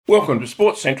Welcome to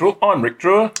Sports Central. I'm Rick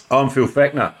Drewer. I'm Phil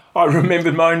Fackner. I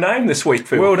remembered my own name this week,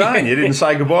 Phil. Well done. You didn't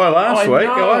say goodbye last week.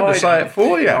 I had to say it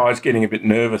for you. I was getting a bit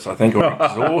nervous, I think, or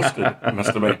exhausted, it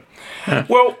must have been.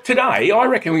 Well, today, I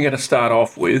reckon we're going to start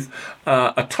off with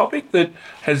a topic that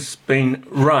has been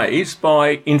raised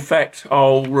by, in fact,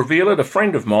 I'll reveal it, a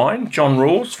friend of mine, John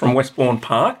Rawls from Westbourne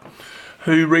Park,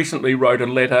 who recently wrote a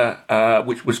letter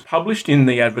which was published in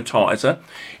the Advertiser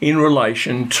in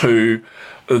relation to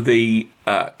the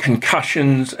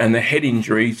concussions and the head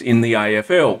injuries in the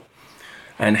AFL.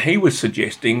 And he was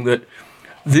suggesting that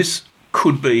this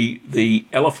could be the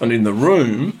elephant in the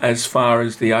room as far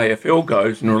as the AFL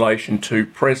goes in relation to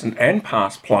present and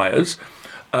past players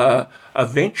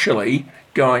eventually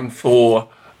going for,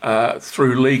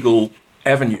 through legal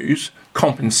avenues,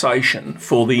 compensation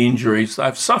for the injuries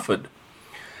they've suffered.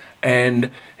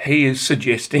 And he is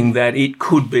suggesting that it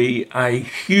could be a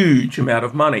huge amount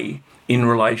of money in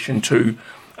relation to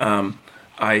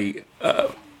a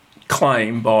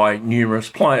claim by numerous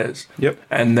players. Yep.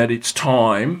 And that it's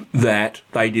time that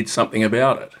they did something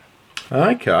about it.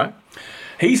 Okay.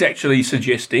 He's actually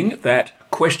suggesting that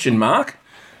question mark,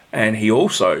 and he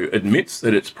also admits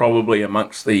that it's probably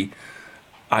amongst the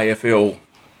AFL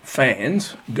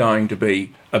fans going to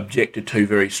be objected to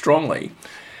very strongly.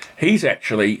 He's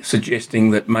actually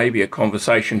suggesting that maybe a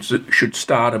conversation should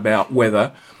start about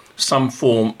whether some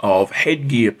form of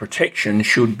headgear protection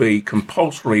should be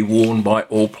compulsorily worn by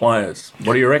all players.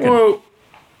 What do you reckon? Well,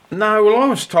 I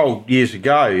was told years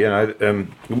ago, it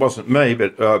wasn't me,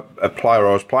 but a player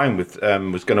I was playing with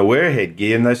was going to wear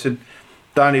headgear, and they said,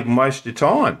 don't even waste your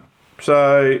time.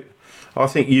 So I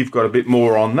think you've got a bit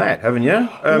more on that, haven't you?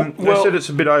 They said it's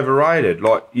a bit overrated,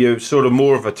 like you're sort of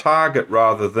more of a target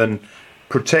rather than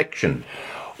protection.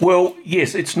 Well,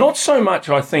 yes, it's not so much,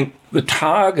 I think, the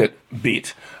target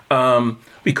bit,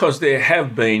 because there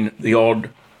have been the odd,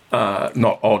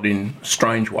 not odd in a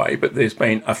strange way, but there's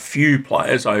been a few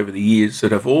players over the years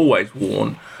that have always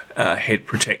worn head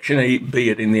protection, be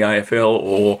it in the AFL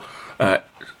or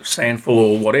SANFL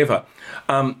or whatever.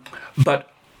 But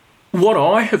what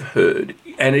I have heard,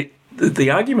 and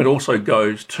the argument also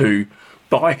goes to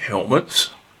bike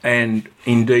helmets and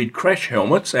indeed crash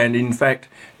helmets and in fact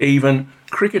even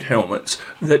cricket helmets,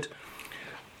 that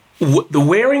the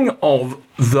wearing of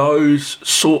those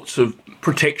sorts of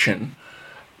protection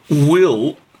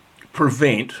will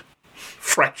prevent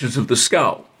fractures of the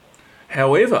skull.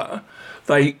 However,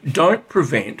 they don't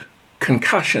prevent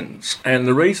concussions, and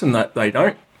the reason that they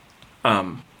don't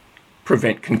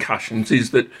prevent concussions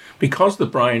is that because the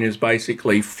brain is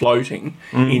basically floating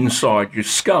inside your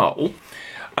skull,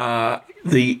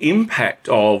 the impact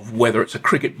of whether it's a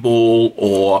cricket ball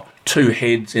or two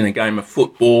heads in a game of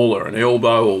football or an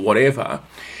elbow or whatever,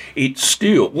 it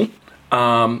still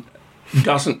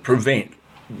doesn't prevent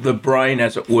the brain,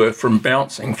 as it were, from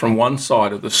bouncing from one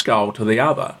side of the skull to the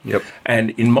other. Yep. And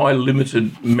in my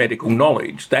limited medical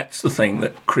knowledge, that's the thing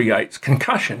that creates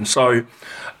concussion. So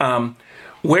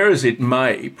whereas it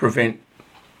may prevent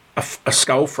a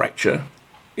skull fracture,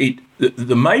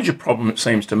 the major problem, it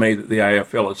seems to me, that the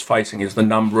AFL is facing is the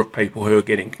number of people who are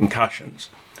getting concussions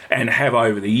and have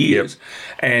over the years.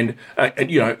 Yep.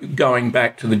 And going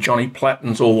back to the Johnny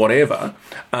Plattons or whatever,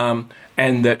 and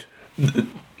that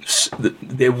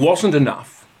there wasn't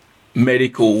enough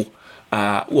medical,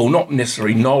 not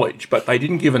necessarily knowledge, but they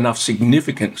didn't give enough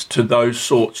significance to those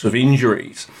sorts of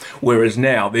injuries, whereas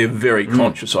now they're very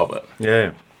conscious of it.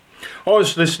 Yeah. I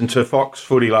was listening to Fox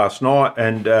Footy last night,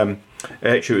 and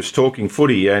actually was talking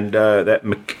footy, and that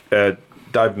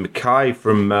David McKay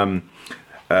from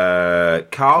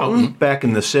Carlton back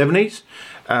in the 70s,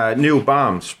 Neil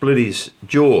Barnes split his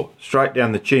jaw straight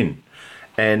down the chin,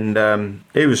 and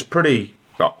he was pretty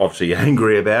obviously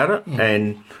angry about it,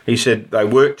 and he said they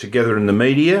worked together in the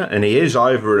media, and he is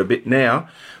over it a bit now,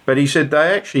 but he said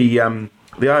they actually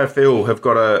the AFL have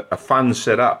got a fund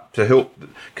set up to help,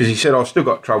 because he said, I've still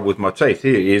got trouble with my teeth.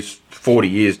 Here he is 40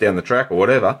 years down the track or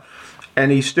whatever,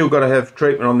 and he's still got to have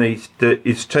treatment on his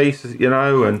teeth,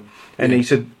 and he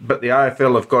said, but the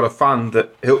AFL have got a fund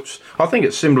that helps. I think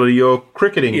it's similar to your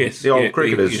cricketing, the old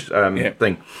cricketers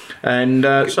thing. And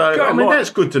that's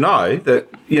good to know that,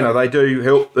 they do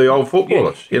help the old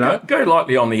footballers, Go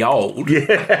lightly on the old.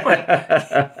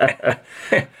 Yeah.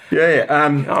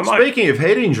 Yeah. Speaking of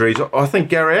head injuries, I think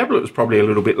Gary Ablett was probably a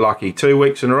little bit lucky, 2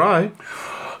 weeks in a row.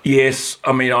 Yes,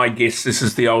 I guess this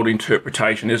is the old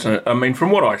interpretation, isn't it? From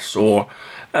what I saw,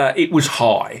 it was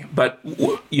high, but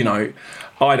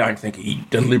I don't think he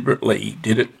deliberately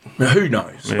did it. Who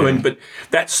knows? Yeah. I mean, but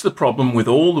that's the problem with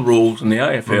all the rules in the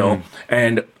AFL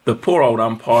and the poor old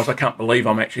umpires. I can't believe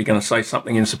I'm actually going to say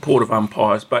something in support of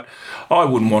umpires, but I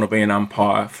wouldn't want to be an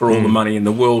umpire for all the money in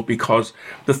the world because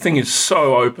the thing is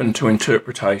so open to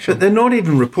interpretation. But they're not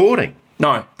even reporting.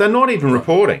 No. They're not even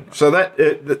reporting. So that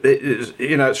is,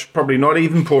 it's probably not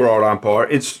even poor old umpire.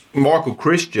 It's Michael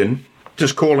Christian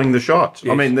just calling the shots.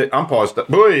 Yes. I mean, the umpires,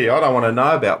 boy, I don't want to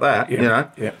know about that.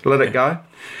 Let it go.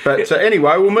 But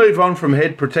anyway, we'll move on from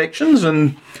head protections.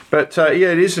 But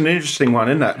it is an interesting one,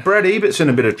 isn't it? Brad Ebert's in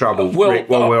a bit of trouble, Rick,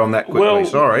 while we're on that quickly.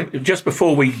 Sorry. Just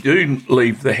before we do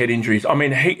leave the head injuries, I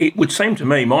mean, it would seem to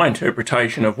me, my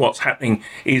interpretation of what's happening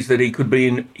is that he could be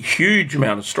in huge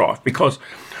amount of strife because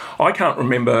I can't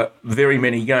remember very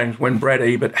many games when Brad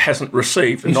Ebert hasn't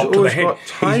received a knock to the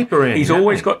head. He's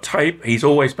always got tape. He's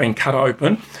always been cut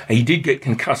open. He did get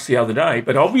concussed the other day,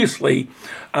 but obviously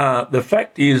the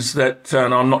fact is that,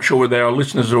 and I'm not sure whether our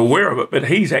listeners are aware of it, but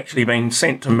he's actually been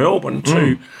sent to Melbourne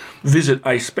to visit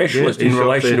a specialist in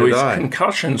relation to his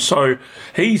concussion. So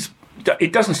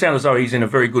it doesn't sound as though he's in a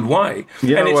very good way.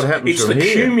 Yeah, what happens it's the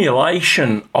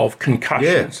accumulation of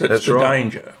concussions that's the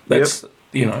danger.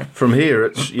 From here,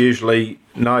 it's usually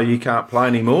no, you can't play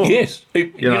anymore. Yes,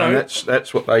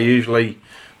 that's what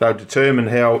they'll determine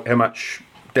how much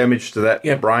damage to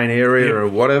that brain area or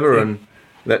whatever, and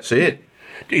that's it.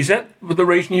 Is that the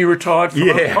reason you retired from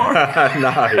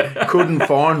umpiring? No, couldn't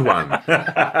find one.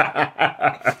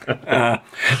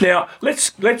 Now let's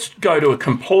go to a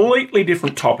completely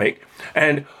different topic,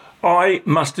 and I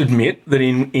must admit that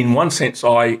in one sense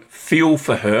I feel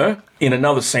for her. In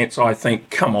another sense, I think,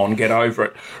 come on, get over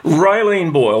it.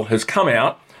 Raelene Boyle has come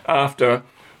out after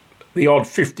the odd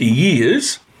 50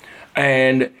 years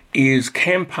and is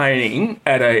campaigning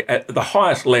at the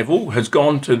highest level, has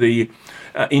gone to the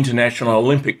International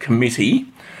Olympic Committee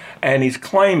and is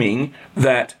claiming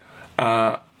that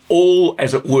all,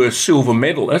 as it were, silver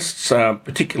medalists,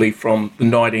 particularly from the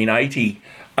 1980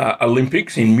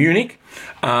 Olympics in Munich,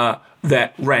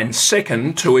 that ran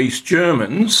second to East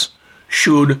Germans,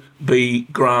 should be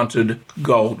granted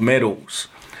gold medals.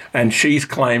 And she's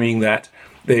claiming that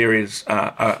there is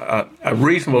a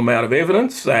reasonable amount of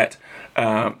evidence that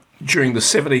during the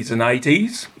 70s and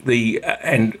 80s,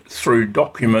 and through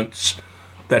documents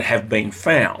that have been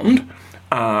found,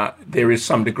 there is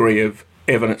some degree of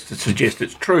evidence to suggest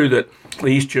it's true that the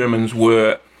East Germans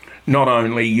were not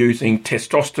only using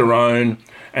testosterone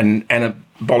and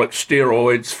anabolic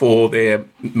steroids for their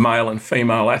male and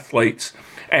female athletes,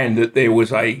 and that there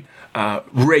was a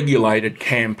regulated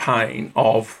campaign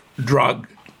of drug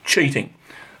cheating.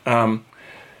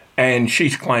 And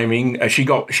she's claiming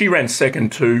she ran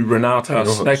second to Renata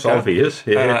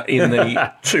Snecker in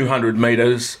the 200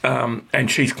 metres,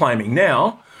 and she's claiming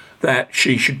now that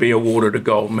she should be awarded a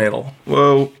gold medal.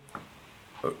 Well,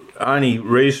 only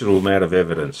reasonable amount of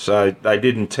evidence. So they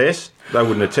didn't test. They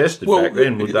wouldn't have tested back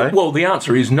then, would they? Well, the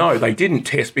answer is no. They didn't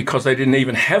test because they didn't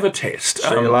even have a test. See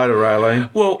you later,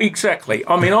 Raelene. Well, exactly.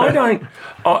 I mean, I don't.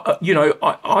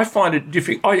 I find it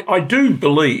difficult. I do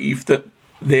believe that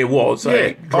there was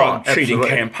a drug cheating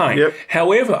campaign. Yep.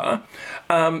 However,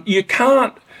 you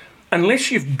can't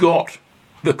unless you've got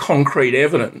the concrete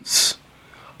evidence.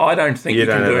 I don't think you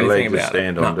can do anything about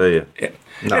it. No. Do you? Yeah.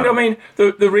 No. And I mean,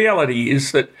 the reality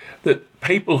is that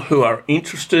people who are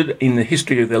interested in the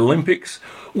history of the Olympics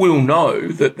will know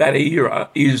that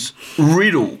era is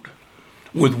riddled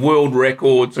with world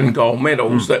records and gold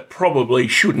medals that probably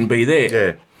shouldn't be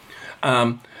there.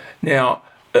 Yeah. Now,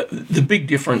 the big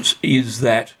difference is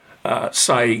that,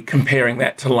 say, comparing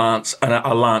that to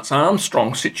a Lance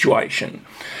Armstrong situation,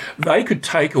 they could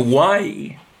take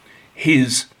away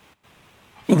his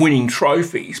winning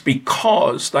trophies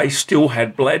because they still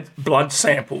had blood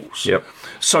samples. Yep.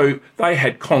 So they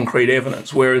had concrete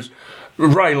evidence, whereas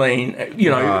Raelene,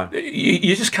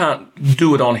 you just can't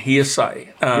do it on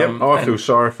hearsay. I feel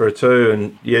sorry for her too,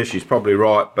 and yeah, she's probably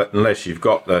right, but unless you've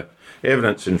got the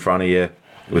evidence in front of you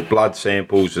with blood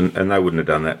samples, and they wouldn't have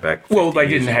done that back. Well, they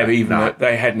didn't have even,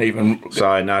 they hadn't even.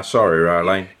 So, no, sorry,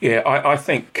 Raelene. Yeah, I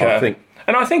think.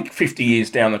 And I think 50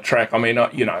 years down the track, I mean,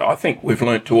 I think we've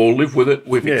learnt to all live with it.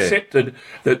 We've accepted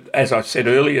that, as I said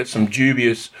earlier, some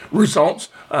dubious results.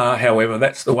 However,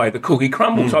 that's the way the cookie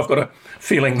crumbles. I've got a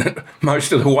feeling that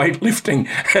most of the weightlifting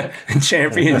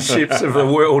championships of the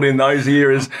world in those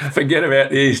eras, forget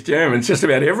about the East Germans, just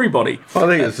about everybody. I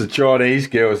think it's the Chinese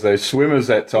girls, those swimmers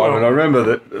that time. And I remember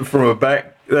that from a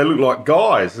back they look like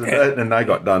guys, and they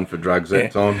got done for drugs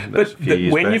that time. That's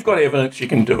But when you've got evidence, you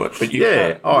can do it. But you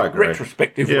can't, I agree.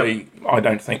 retrospectively, I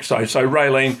don't think so. So,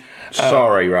 Raylene...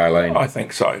 Sorry, Raylene. I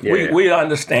think so. Yeah. We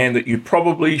understand that you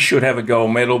probably should have a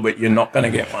gold medal, but you're not going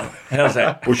to get one. How's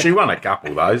that? Well, she won a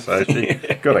couple, though, so she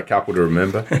got a couple to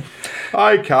remember.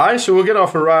 Okay, so we'll get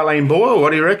off of Raylene Boyle. What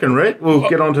do you reckon, Rick? We'll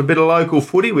get on to a bit of local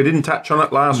footy. We didn't touch on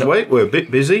it last week. We're a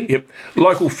bit busy. Yep.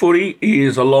 Local footy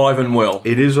is alive and well.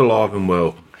 It is alive and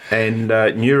well. And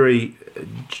Newry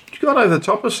got over the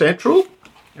top of Central.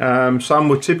 Some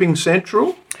were tipping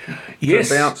Central Yes.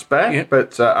 to bounce back, Yep.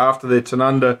 but after their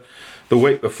Tanunda the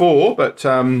week before, but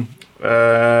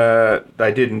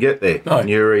they didn't get there. No.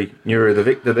 Newry the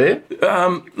victor there.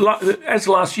 As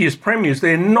last year's premiers,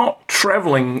 they're not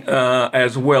travelling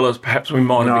as well as perhaps we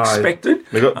might have expected.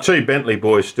 We've got two Bentley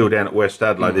boys still down at West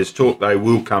Adelaide. There's talk they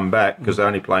will come back because they're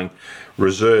only playing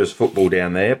reserves football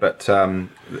down there, but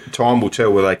time will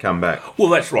tell where they come back. Well,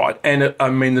 that's right. And I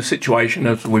mean, the situation,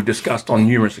 as we've discussed on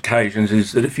numerous occasions,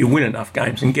 is that if you win enough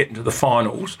games and get into the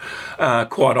finals,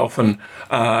 quite often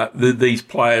these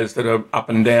players that are up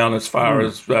and down as far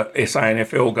as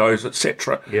SANFL goes,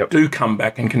 etc., do come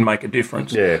back and can make a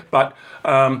difference. Yeah. But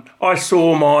I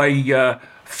saw my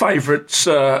favourites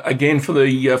again for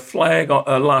the flag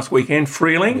last weekend,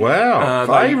 Freeling. Wow,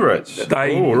 favourites.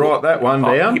 Oh, write that one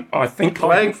down. I think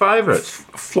flag favourites.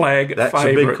 Flag That's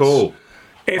favourites. a big call.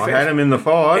 I had them in the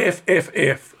 5.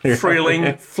 FFF,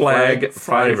 Freeling flag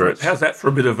favourites. How's that for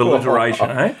a bit of alliteration,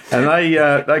 eh? And they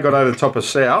got over the top of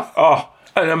South. Oh,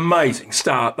 an amazing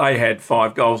start. They had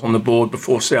 5 goals on the board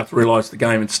before South realised the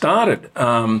game had started.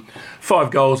 5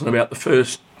 goals in about the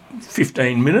first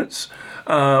 15 minutes.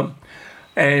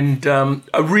 And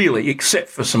really, except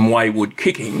for some wayward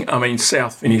kicking, I mean,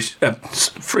 South finished,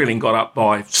 Freeling got up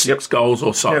by 6 goals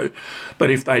or so. Yep.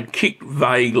 But if they'd kicked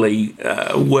vaguely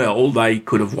well, they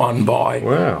could have won by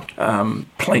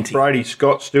plenty. Brady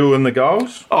Scott still in the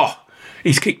goals? Oh,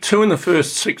 he's kicked 2 in the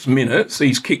first 6 minutes.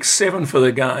 He's kicked 7 for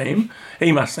the game.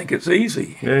 He must think it's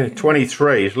easy. Yeah,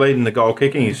 23. He's leading the goal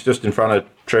kicking. He's just in front of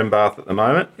Trembath at the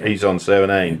moment. He's on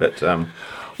 17, but...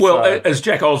 Well, as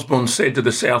Jack Osborne said to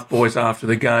the South boys after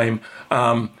the game,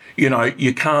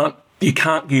 you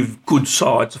can't give good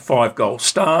sides a 5-goal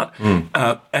start,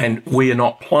 and we are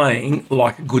not playing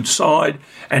like a good side.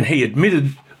 And he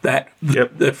admitted that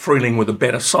Freeling were the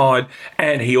better side,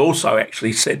 and he also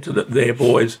actually said to their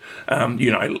boys,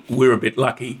 we're a bit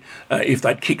lucky. If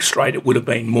they'd kicked straight, it would have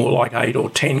been more like 8 or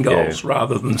 10 goals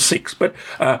rather than 6. But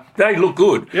they look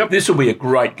good. Yep. This will be a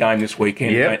great game this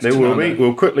weekend. Yeah, there will be.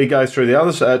 We'll quickly go through the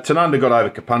others. Tanunda got over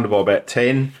Kapunda by about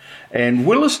 10. And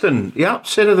Williston, the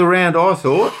upset of the round, I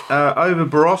thought, over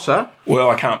Barossa. Well,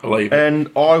 I can't believe it.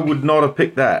 And I would not have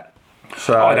picked that.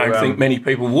 So, I don't think many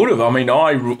people would have. I mean,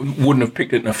 I wouldn't have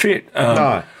picked it in a fit.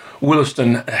 No.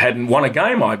 Williston hadn't won a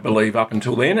game, I believe, up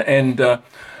until then. And well,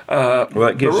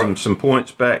 that gives them some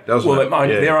points back, doesn't it? Well,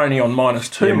 they're only on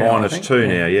 -2 now. -2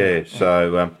 now, yeah.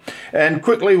 So, and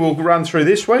quickly we'll run through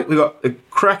this week. We've got a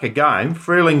cracker game,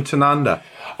 Freeling Tanunda.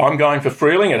 I'm going for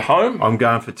Freeling at home. I'm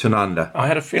going for Tanunda. I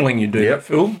had a feeling you'd do that,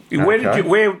 Phil.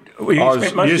 Where were you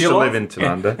spent most of your life? I used to live in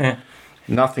Tanunda. Yeah.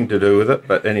 Nothing to do with it,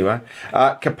 but anyway.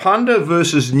 Kapunda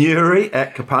versus Newry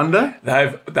at Kapunda.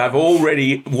 They've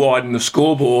already widened the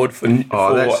scoreboard for...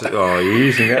 you're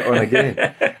using that one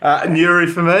again. Newry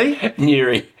for me.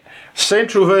 Newry.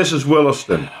 Central versus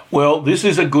Williston. Well, this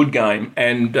is a good game,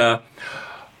 and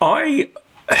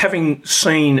having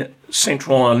seen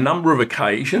Central on a number of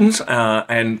occasions,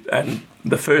 and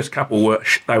the first couple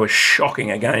they were shocking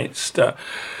against...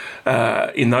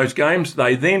 in those games.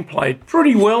 They then played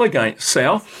pretty well against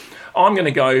South. I'm going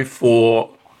to go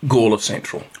for Gawler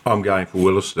Central. I'm going for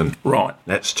Williston. Right.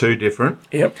 That's 2 different.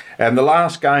 Yep. And the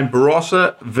last game,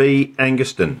 Barossa v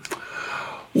Angaston.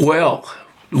 Well,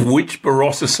 which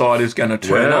Barossa side is going to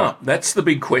turn up? That's the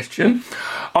big question.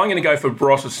 I'm going to go for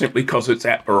Barossa simply because it's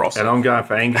at Barossa. And I'm going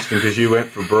for Angaston because you went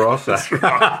for Barossa. That's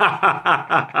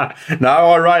right. No,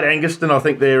 I rate Angaston. I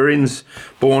think they're in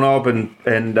Bournob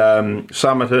and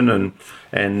Somerton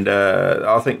and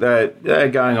I think they're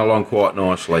going along quite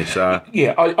nicely. So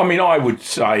yeah, I mean, I would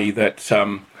say that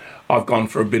I've gone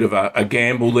for a bit of a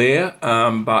gamble there,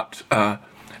 but.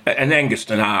 And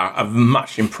Angaston are a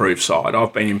much improved side.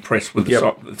 I've been impressed with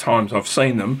the times I've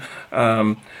seen them,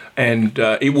 and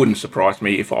it wouldn't surprise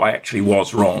me if I actually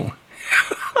was wrong.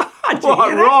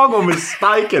 What, wrong or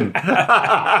mistaken? What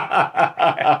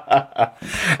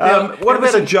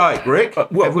about a joke, Rick?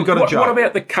 Have we got a joke? What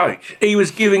about the coach? He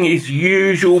was giving his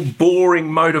usual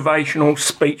boring motivational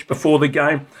speech before the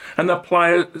game, and the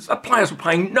players were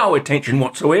paying no attention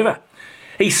whatsoever.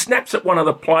 He snaps at one of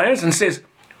the players and says,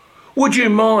 Would you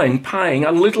mind paying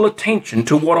a little attention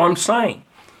to what I'm saying?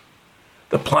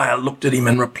 The player looked at him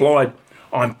and replied,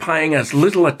 I'm paying as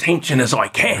little attention as I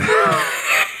can.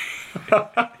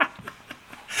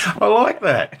 I like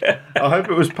that. I hope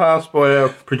it was passed by our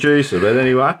producer, but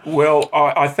anyway. Well,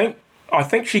 I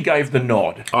think she gave the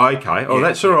nod. Okay. Oh,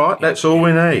 that's all right. That's all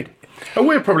we need. And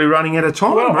we're probably running out of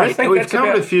time, Well, I mate. think We've that's covered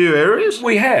about- a few areas.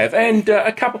 We have, and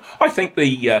a couple. I think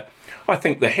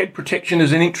the head protection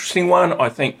is an interesting one. I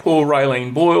think poor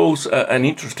Raylene Boyle's an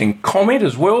interesting comment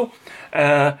as well.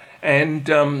 And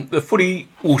the footy,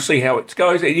 we'll see how it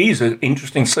goes. It is an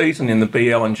interesting season in the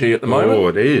BLNG at the moment. Oh,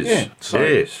 it is. Yeah, so-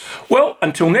 Yes. Well,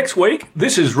 until next week,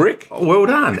 this is Rick. Well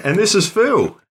done. And this is Phil.